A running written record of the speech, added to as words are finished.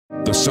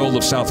The soul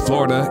of South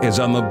Florida is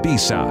on the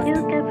B-side. You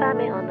can find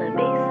me on the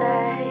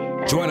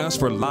B-side. Join us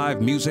for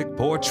live music,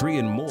 poetry,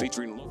 and more.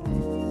 Featuring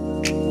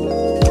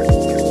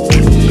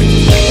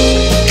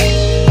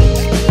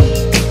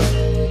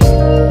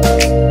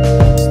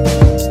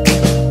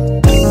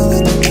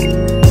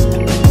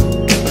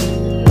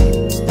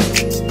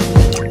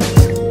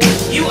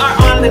You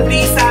are on the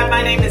B-side.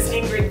 My name is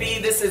INGRID B.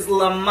 This is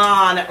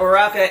LAMMAN,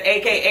 RUCKER,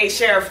 aka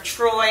Sheriff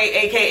Troy,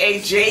 aka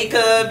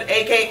Jacob,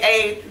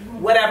 aka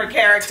whatever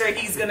character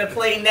he's gonna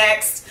play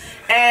next.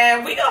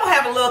 And we're gonna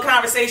have a little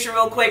conversation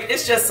real quick.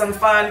 It's just some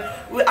fun.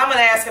 I'm gonna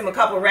ask him a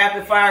couple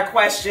rapid fire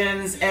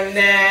questions and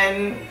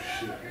then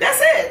that's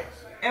it.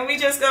 And we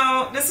just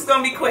this is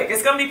gonna be quick.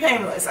 It's gonna be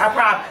painless, I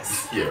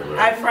promise. Yeah,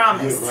 right. I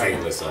promise.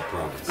 Painless, I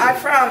promise. I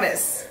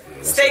promise.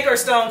 Yeah, Steak or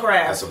stone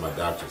crab? That's what my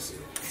doctor said.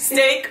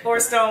 Steak or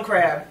stone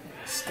crab?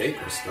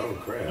 Steak or stone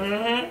crab?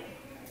 Mm-hmm.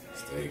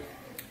 Steak.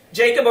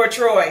 Jacob or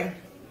Troy?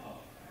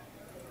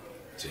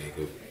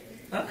 Jacob.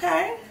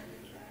 Okay.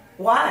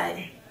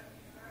 Why?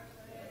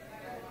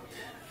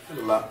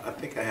 I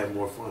think I had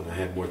more fun. I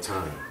had more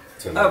time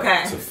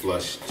to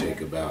flush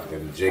Jacob out,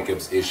 and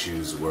Jacob's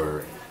issues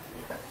were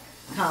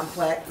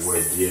Complex.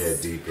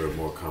 Deeper,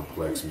 more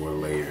complex, more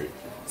layered.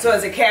 So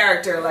as a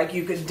character, like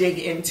you could dig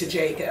into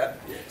Jacob.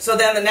 So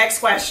then the next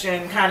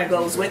question kind of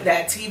goes with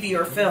that: TV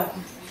or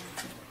film?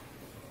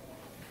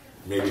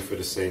 Maybe for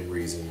the same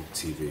reason,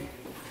 TV.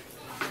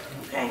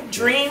 Okay.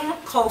 Dream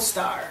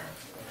co-star.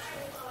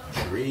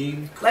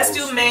 Dream. Let's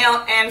do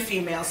male and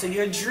female. So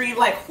your dream,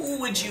 like, who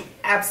would you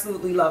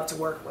absolutely love to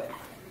work with?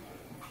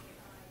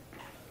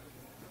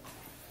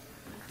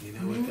 You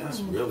know what? That's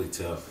really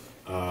tough.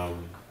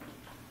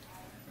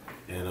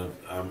 And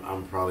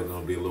I'm probably going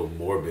to be a little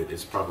morbid.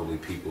 It's probably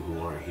people who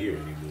aren't here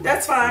anymore.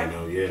 That's fine. You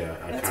know, yeah.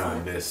 I kind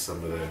of miss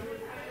some of the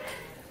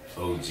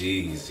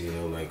OGs, you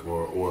know, like,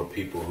 or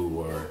people who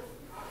were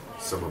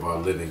some of our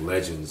living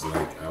legends.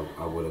 Like,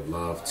 I would have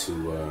loved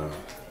to,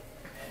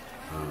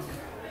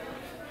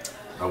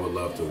 I would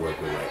love to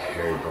work with like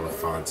Harry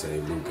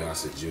Belafonte, Lou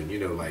Gossett Jr., you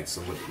know, like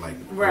some of like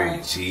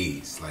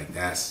OGs. Like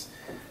that's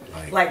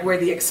like where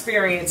the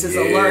experience is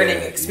a learning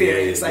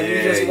experience. Like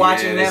you're just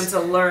watching them to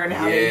learn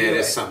how to do it. Yeah,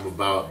 there's something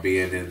about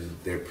being in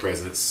their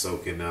presence,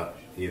 soaking up,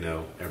 you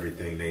know,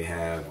 everything they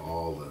have,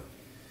 all the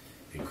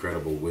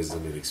incredible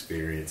wisdom and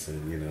experience,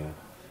 and you know,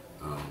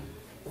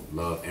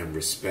 love and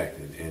respect,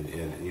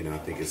 and you know, I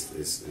think it's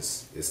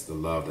the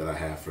love that I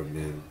have for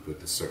men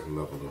with a certain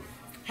level of.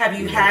 Have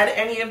you had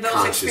any of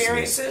those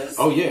experiences?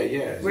 Oh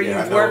yeah. Where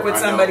you've worked with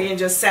somebody and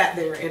just sat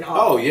there in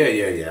awe. Oh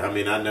yeah. I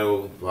mean, I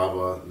know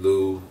Baba,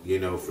 Lou, you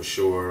know, for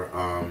sure.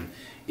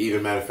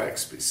 Even matter of fact,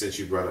 since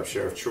you brought up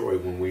Sheriff Troy,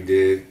 when we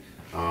did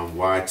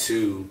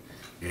Y2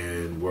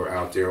 and we're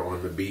out there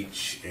on the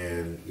beach,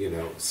 and you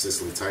know,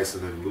 Cicely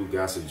Tyson and Lou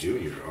Gossett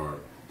Jr. are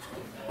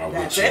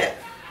That's with you. it.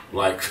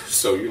 Like,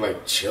 so you're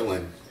like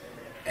chilling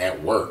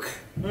at work,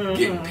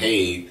 getting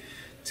paid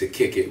to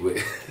kick it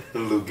with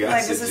Lou Gossett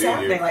like this is Jr.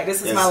 happening. Like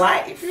this is my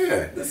life.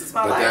 Yeah, this is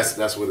my life.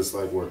 That's what it's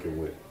like working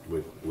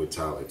with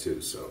Tyler too.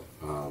 So,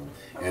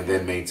 and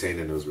then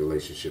maintaining those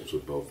relationships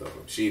with both of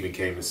them. She even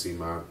came to see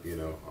my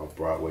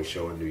off-Broadway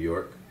show in New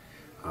York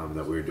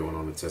that we were doing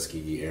on the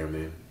Tuskegee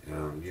Airmen.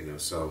 You know,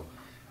 so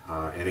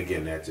and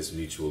again, that just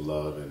mutual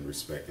love and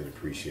respect and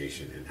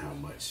appreciation, and how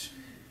much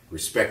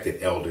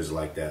respected elders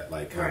like that,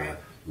 like kind of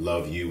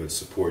love you and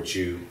support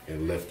you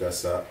and lift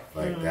us up.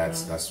 Like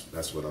that's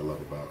what I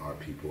love about our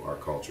people, our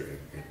culture,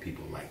 and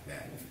people like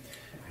that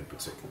in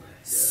particular.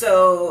 Yeah.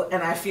 So,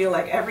 and I feel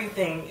like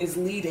everything is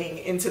leading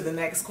into the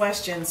next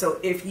question. So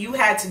if you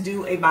had to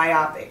do a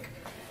biopic,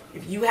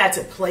 if you had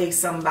to play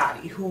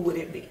somebody, who would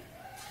it be?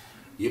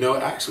 You know, I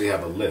actually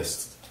have a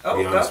list.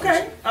 Oh,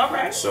 okay. All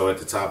right. So at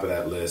the top of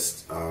that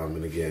list,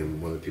 and again,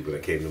 one of the people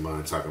that came to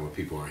mind, talking about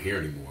people who aren't here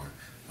anymore,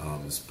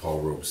 is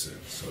Paul Robeson.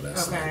 So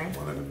that's like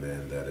one of the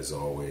men that has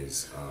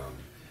always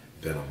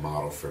been a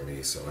model for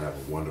me. So I have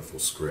a wonderful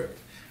script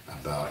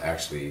about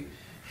actually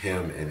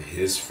him and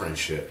his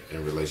friendship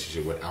and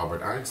relationship with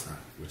Albert Einstein,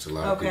 which a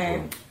lot of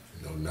people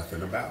know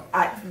nothing about.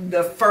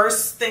 The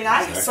first thing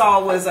I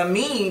saw was a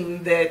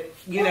meme that,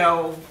 you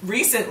know,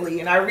 recently,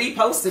 and I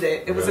reposted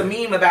it. It was a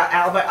meme about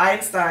Albert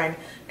Einstein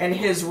and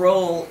his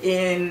role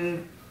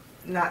in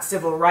not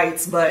civil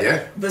rights,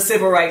 but the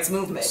civil rights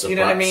movement. You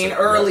know what I mean?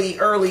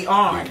 Early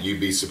on. You'd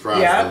be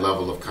surprised the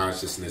level of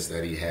consciousness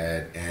that he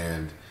had,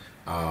 and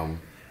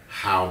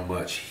how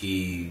much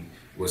he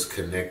was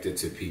connected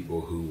to people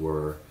who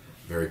were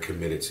very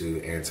committed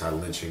to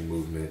anti-lynching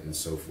movement and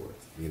so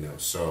forth. You know,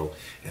 so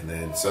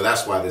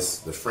that's why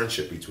the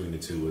friendship between the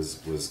two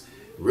was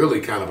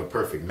really kind of a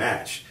perfect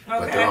match.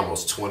 But they're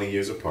almost 20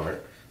 years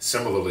apart.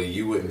 Similarly,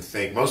 you wouldn't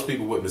think, most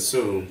people wouldn't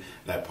assume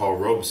that Paul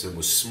Robeson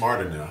was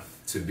smart enough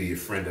to be a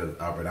friend of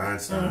Albert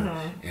Einstein,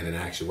 and in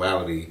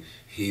actuality,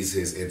 he's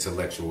his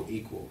intellectual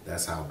equal.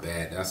 That's how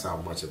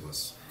much of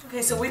us.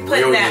 Okay, so we're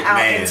putting that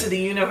out into the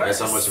universe.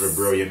 That's how much of a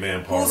brilliant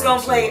man Paul Who's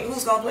gonna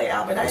play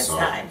Albert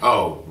Einstein?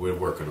 Oh, we're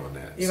working on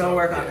that. You're gonna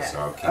work on that. So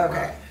I'll keep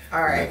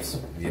all right.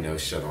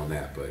 lips, shut on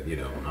that. But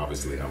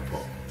obviously I'm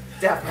Paul.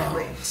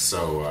 Definitely.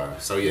 So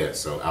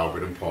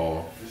Albert and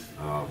Paul.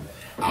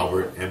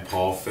 Albert and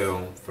Paul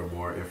Film for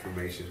more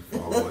information.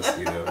 Follow us,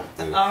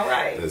 All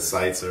right. The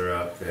sites are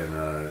up,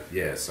 and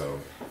so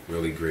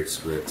really great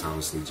script.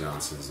 Thomas Lee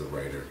Johnson's the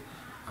writer,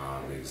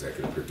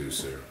 executive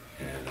producer,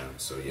 and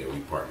we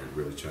partnered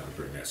really trying to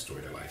bring that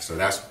story to life. So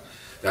that's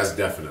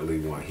definitely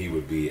one. He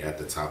would be at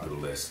the top of the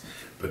list.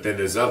 But then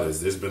there's others.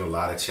 There's been a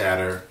lot of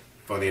chatter,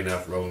 funny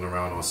enough, rolling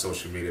around on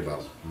social media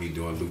about me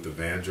doing Luther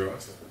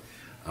Vandross.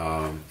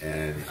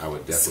 And I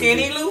would definitely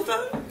Skinny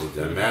Luther? It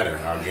doesn't matter.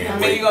 I'll gain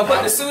weight. You gonna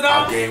put the suit on?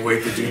 I'll gain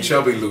weight to do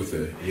chubby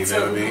Luther. You know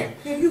what I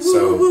mean?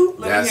 So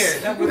that's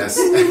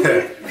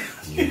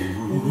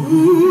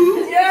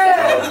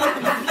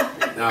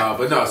no,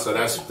 but no. So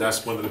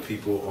that's one of the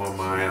people on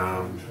my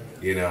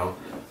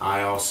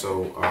I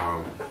also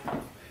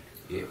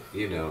it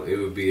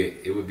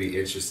would be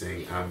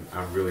interesting.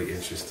 I'm really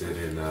interested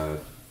in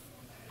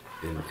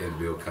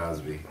Bill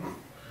Cosby.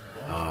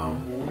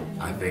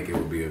 I think it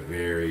would be a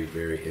very,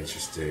 very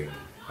interesting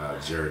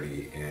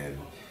journey and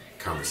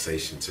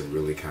conversation to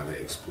really kind of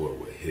explore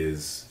what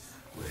his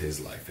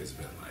life has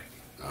been like.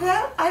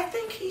 I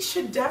think he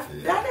should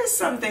that is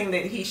something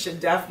that he should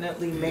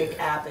definitely make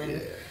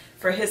happen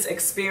for his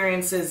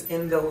experiences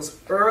in those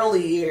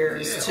early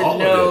years to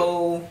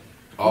know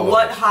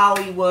what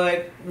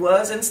Hollywood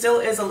was and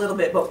still is a little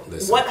bit, but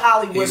what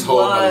Hollywood was. He's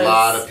holding a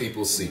lot of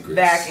people's secrets.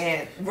 Back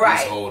in, right.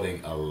 He's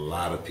holding a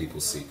lot of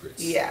people's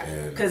secrets.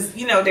 Yeah, because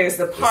there's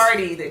the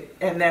party,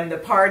 and then the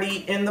party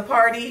in the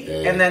party,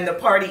 and then the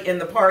party in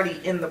the party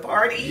in the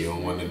party. You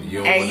don't want to.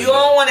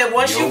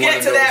 Once you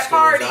get to that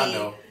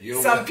party,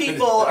 some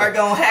people are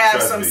gonna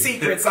have some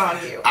secrets on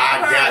you.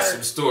 I got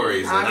some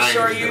stories, and I'm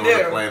sure you do. Been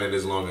on the planet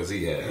as long as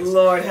he has.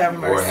 Lord have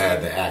mercy. Or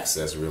had the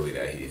access really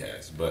that he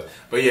has. But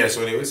yeah.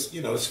 So anyways,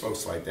 it's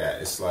folks like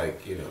that. It's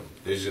like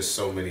there's just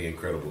so many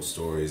incredible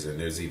stories, and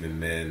there's even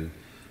men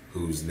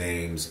whose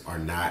names are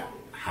not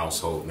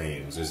household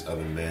names. There's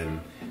other men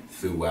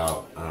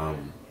throughout,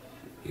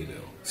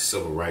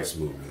 civil rights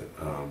movement.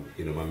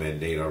 My man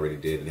Nate already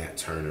did Nat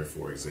Turner,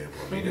 for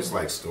example. I mean, there's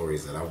like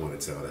stories that I want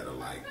to tell that are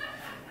like,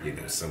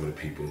 some of the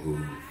people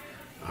who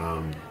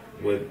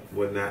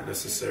would not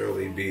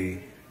necessarily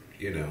be,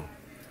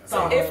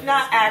 So if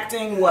not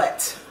acting,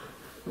 what?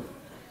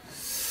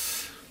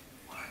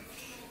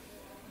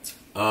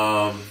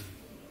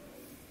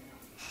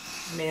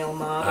 Male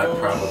model. I'd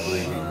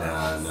probably be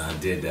I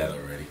did that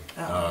already.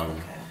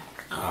 Okay.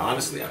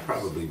 Honestly, I'd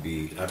probably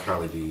be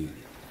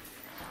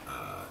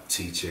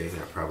teaching.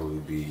 I'd probably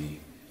be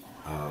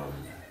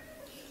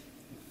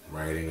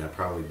writing. I'd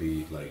probably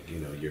be like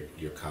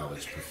your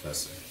college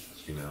professor.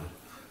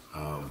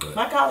 But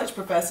my college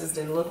professors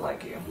didn't look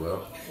like you.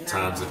 Well,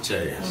 times have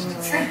changed.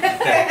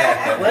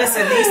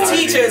 Listen, these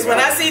teachers, when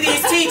I see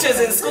these teachers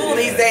in school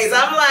these days,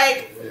 I'm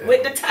like,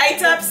 with the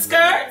tight up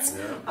skirts?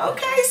 Yeah.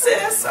 Okay,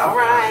 sis, all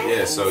right.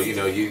 Yeah, so,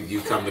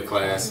 you come to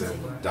class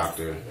and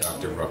Dr.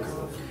 Rucker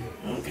will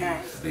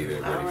be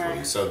there ready for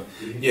you. So,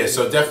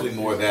 so definitely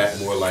more of that,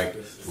 more like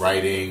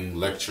writing,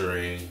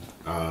 lecturing,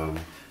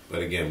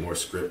 but again, more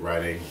script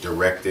writing,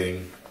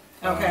 directing,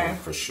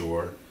 for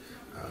sure.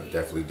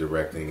 Definitely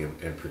directing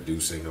and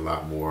producing a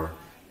lot more.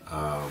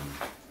 I'd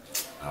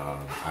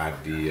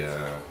be,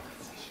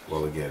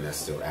 again, that's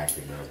still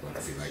acting. I was about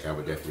to be like, I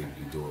would definitely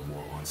be doing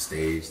more on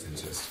stage than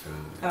just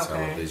film and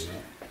television.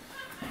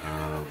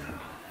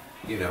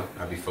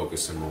 I'd be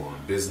focusing more on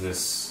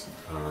businesses,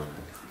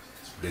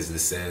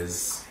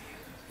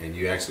 and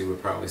you actually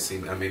would probably see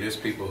me. I mean, there's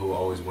people who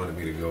always wanted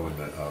me to go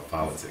into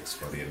politics,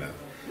 funny enough.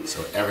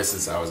 So ever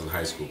since I was in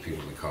high school, people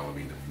have been calling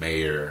me the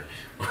mayor,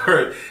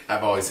 or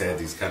I've always had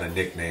these kind of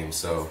nicknames.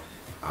 So,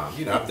 I've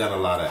done a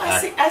lot of.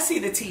 I see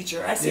the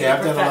teacher. I see the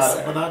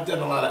professor. I've done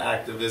a lot of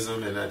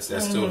activism, and that's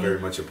still very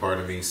much a part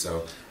of me.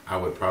 So I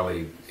would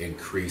probably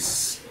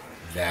increase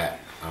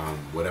that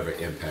whatever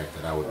impact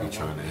that I would be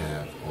trying to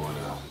have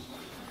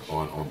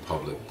on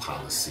public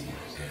policy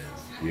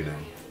and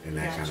and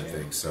that kind of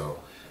thing.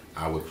 So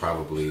I would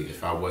probably,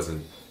 if I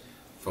wasn't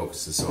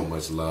focusing so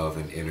much love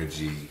and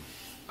energy.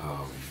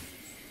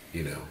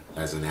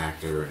 As an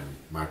actor and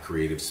my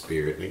creative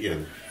spirit, and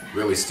again,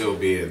 really still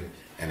being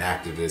an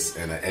activist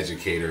and an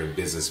educator and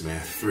businessman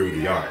through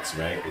the arts,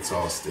 right? It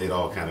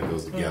all kind of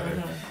goes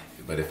together.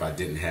 But if I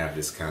didn't have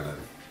this kind of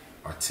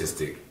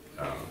artistic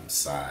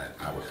side,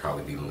 I would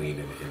probably be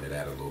leaning into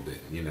that a little bit,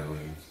 and, you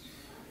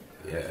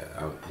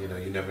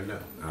never know.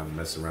 I'll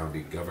mess around, be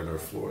governor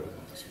of Florida.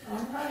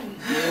 All right.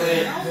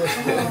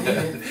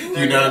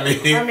 You know what I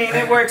mean? I mean,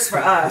 it works for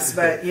us,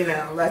 but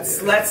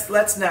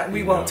let's not.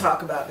 We won't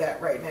talk about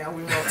that right now.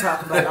 We won't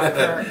talk about our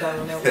current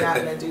government. We're not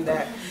going to do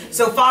that.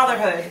 So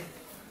fatherhood.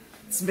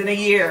 It's been a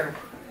year.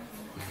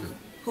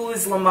 Who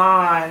is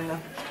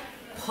LAMMAN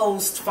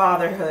post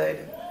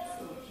fatherhood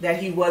that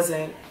he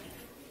wasn't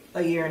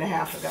a year and a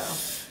half ago?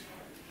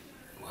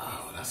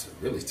 Wow, that's a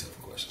really tough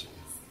question.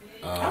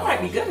 I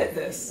might be good at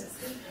this.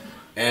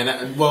 And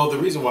the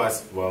reason why,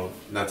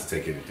 not to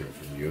take anything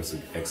from you, it's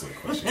an excellent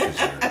question because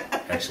you're an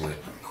excellent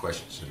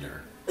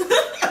questioner.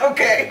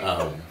 Okay.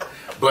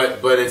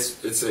 But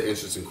it's an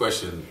interesting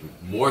question,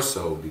 more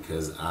so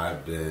because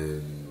I've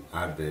been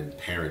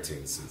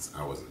parenting since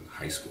I was in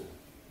high school,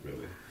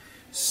 really.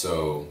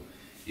 So,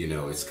 you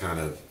know, it's kind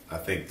of, I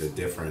think the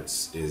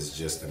difference is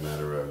just a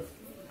matter of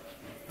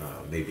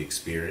maybe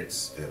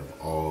experience, and of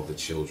all the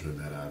children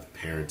that I've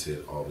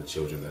parented, all the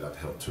children that I've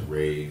helped to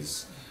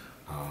raise,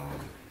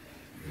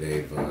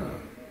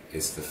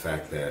 it's the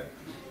fact that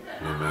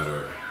no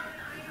matter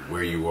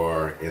where you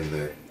are in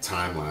the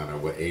timeline or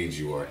what age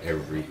you are,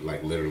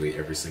 literally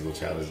every single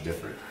child is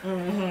different.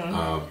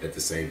 At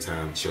the same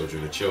time,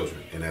 children are children.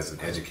 And as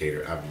an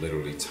educator, I've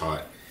literally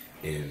taught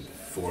in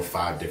 4 or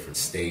 5 different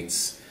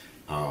states,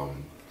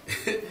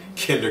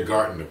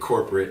 kindergarten to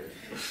corporate,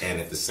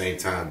 and at the same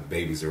time,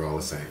 babies are all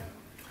the same.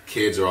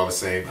 Kids are all the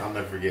same. I'll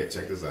never forget,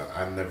 check this out,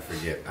 I'll never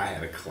forget, I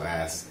had a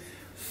class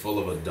full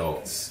of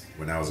adults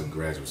when I was in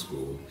graduate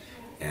school,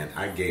 and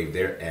I gave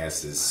their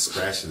asses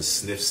scratch and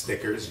sniff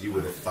stickers. You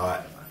would have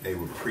thought they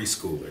were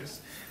preschoolers.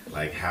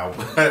 Like how,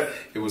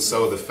 it was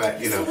so the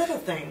fact, you know. It's the little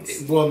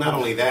things. Well, not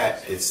only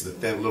that, it's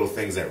the little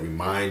things that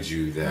remind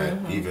you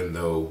that even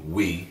though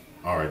we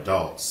are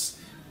adults,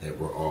 that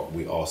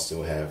we all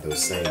still have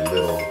those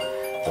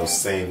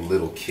same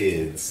little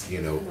kids,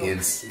 you know,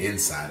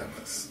 inside of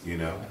us, you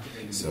know.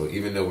 So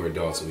even though we're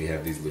adults and we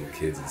have these little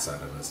kids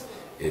inside of us,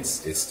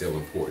 it's still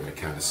important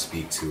to kind of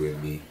speak to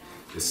and meet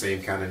the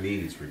same kind of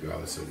needs,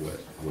 regardless of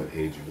what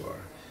age you are.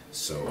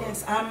 So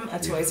yes, I'm a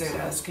Toys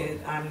R Us kid.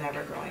 I'm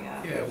never growing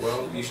up. Yeah,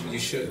 well, you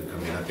shouldn't. I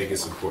mean, I think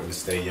it's important to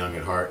stay young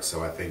at heart.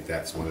 So I think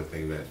that's one of the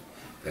things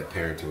that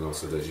parenting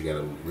also does. You got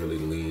to really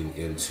lean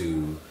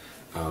into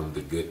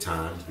the good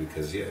times,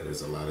 because yeah,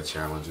 there's a lot of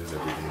challenges.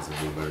 Everything's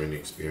a new learning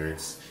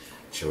experience.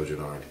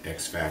 Children are an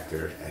X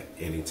factor at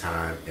any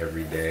time,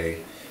 every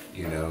day.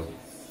 You know,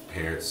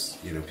 parents.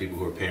 You know, people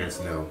who are parents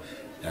know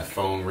that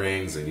phone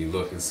rings and you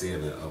look and see it,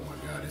 and oh my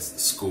God, it's the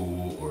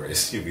school, or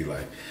you'll be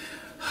like,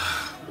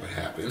 what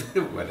happened?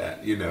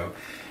 You know,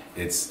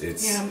 it's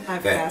yeah,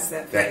 I've passed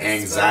that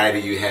anxiety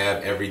you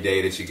have every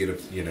day that you get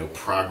a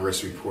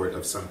progress report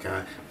of some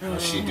kind. How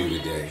she do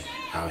today?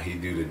 How he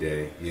do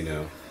today? You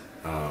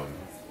know,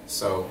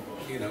 so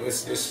you know,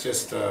 it's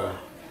just the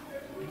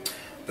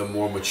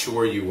more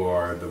mature you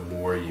are, the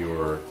more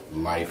your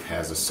life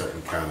has a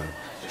certain kind of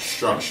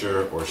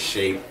structure or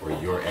shape, or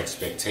your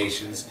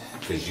expectations,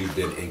 because you've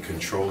been in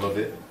control of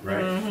it,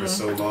 right, for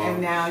so long.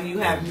 And now you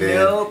have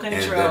no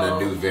control. And then a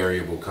new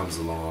variable comes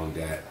along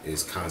that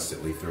is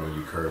constantly throwing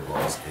you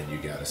curveballs, and you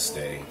gotta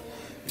stay.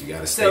 You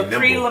gotta stay nimble. So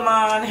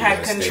pre-LAMMAN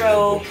had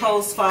control,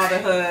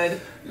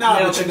 post-fatherhood. No,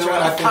 but you know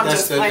what? I think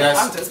that's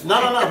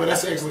but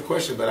that's an excellent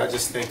question. But I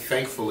just think,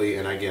 thankfully,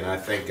 and again, I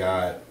thank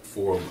God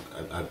for.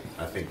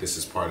 I think this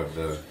is part of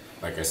the.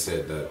 Like I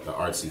said, the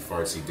artsy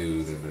fartsy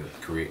dude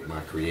and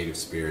my creative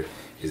spirit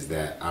is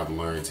that I've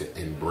learned to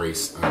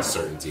embrace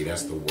uncertainty.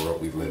 That's the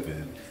world we live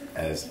in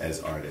as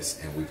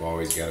artists, and we've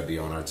always got to be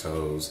on our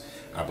toes.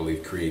 I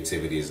believe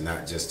creativity is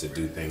not just to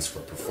do things for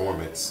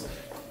performance.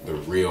 The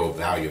real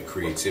value of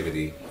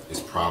creativity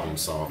is problem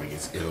solving,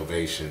 it's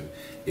innovation,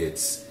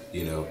 it's,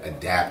 you know,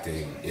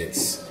 adapting,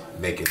 it's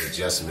making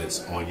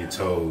adjustments on your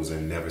toes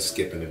and never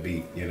skipping a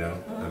beat, you know?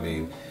 I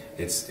mean,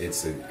 it's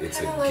a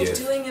gift.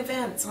 Doing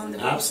events on the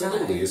beach.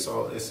 Absolutely, it's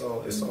all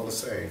the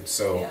same.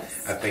 So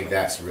yes. I think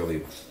that's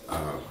really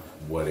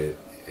what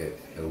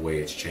the way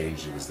it's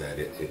changed is that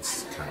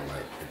it's kind of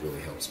like it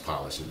really helps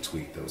polish and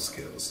tweak those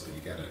skills. So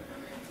you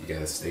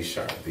gotta stay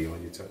sharp, be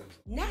on your toes.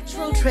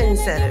 Natural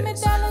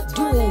trendsetters,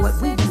 doing what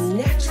we do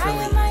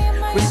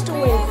naturally,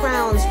 restoring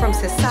crowns from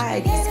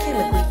society's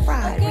chemically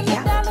fried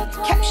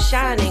reality, kept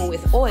shining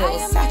with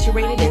oils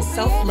saturated in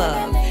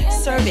self-love,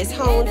 service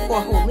honed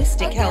for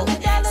holistic health,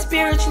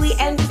 spiritually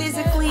and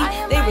physically,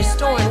 they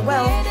restoring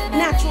wealth.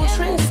 Natural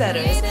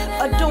trendsetters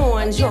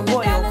adorns your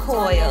royal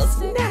coils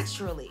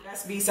naturally.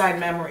 That's B-side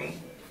memory.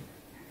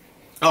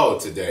 Oh,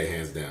 today,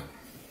 hands down.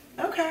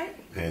 Okay.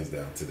 Hands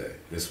down, today.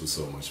 This was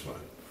so much fun.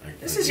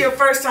 This is your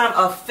first time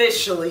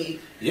officially.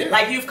 Yeah,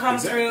 like you've come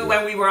through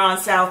when we were on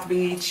South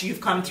Beach.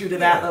 You've come through to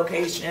that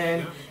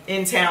location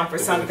in town for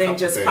something.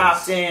 Just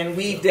popped in.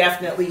 We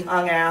definitely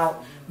hung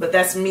out. But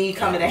that's me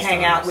coming to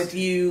hang out with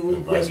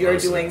you when you're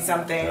doing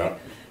something. Yeah.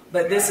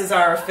 But this is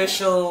our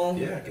official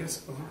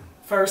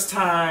first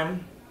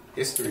time.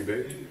 History,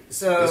 baby.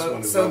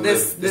 So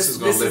this is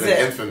going to live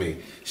in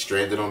infamy.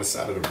 Stranded on the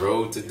side of the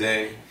road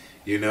today.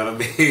 You know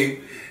what I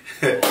mean?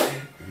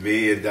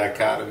 Me and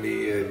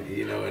Dichotomy and,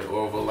 you know, and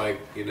Orville,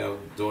 like, you know,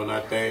 doing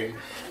our thing.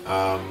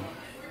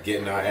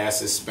 Getting our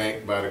asses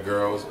spanked by the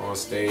girls on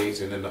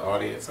stage and in the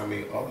audience. I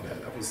mean, all of that.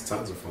 That was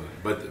tons of fun.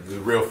 But the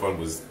real fun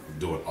was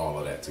doing all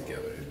of that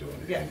together and doing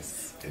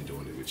it and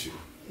doing it with you.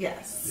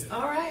 Yes. Yeah.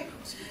 All right.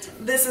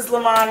 This is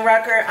LAMMAN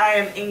RUCKER. I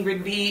am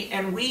Ingrid B,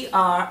 and we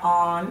are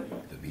on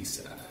the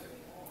B-side.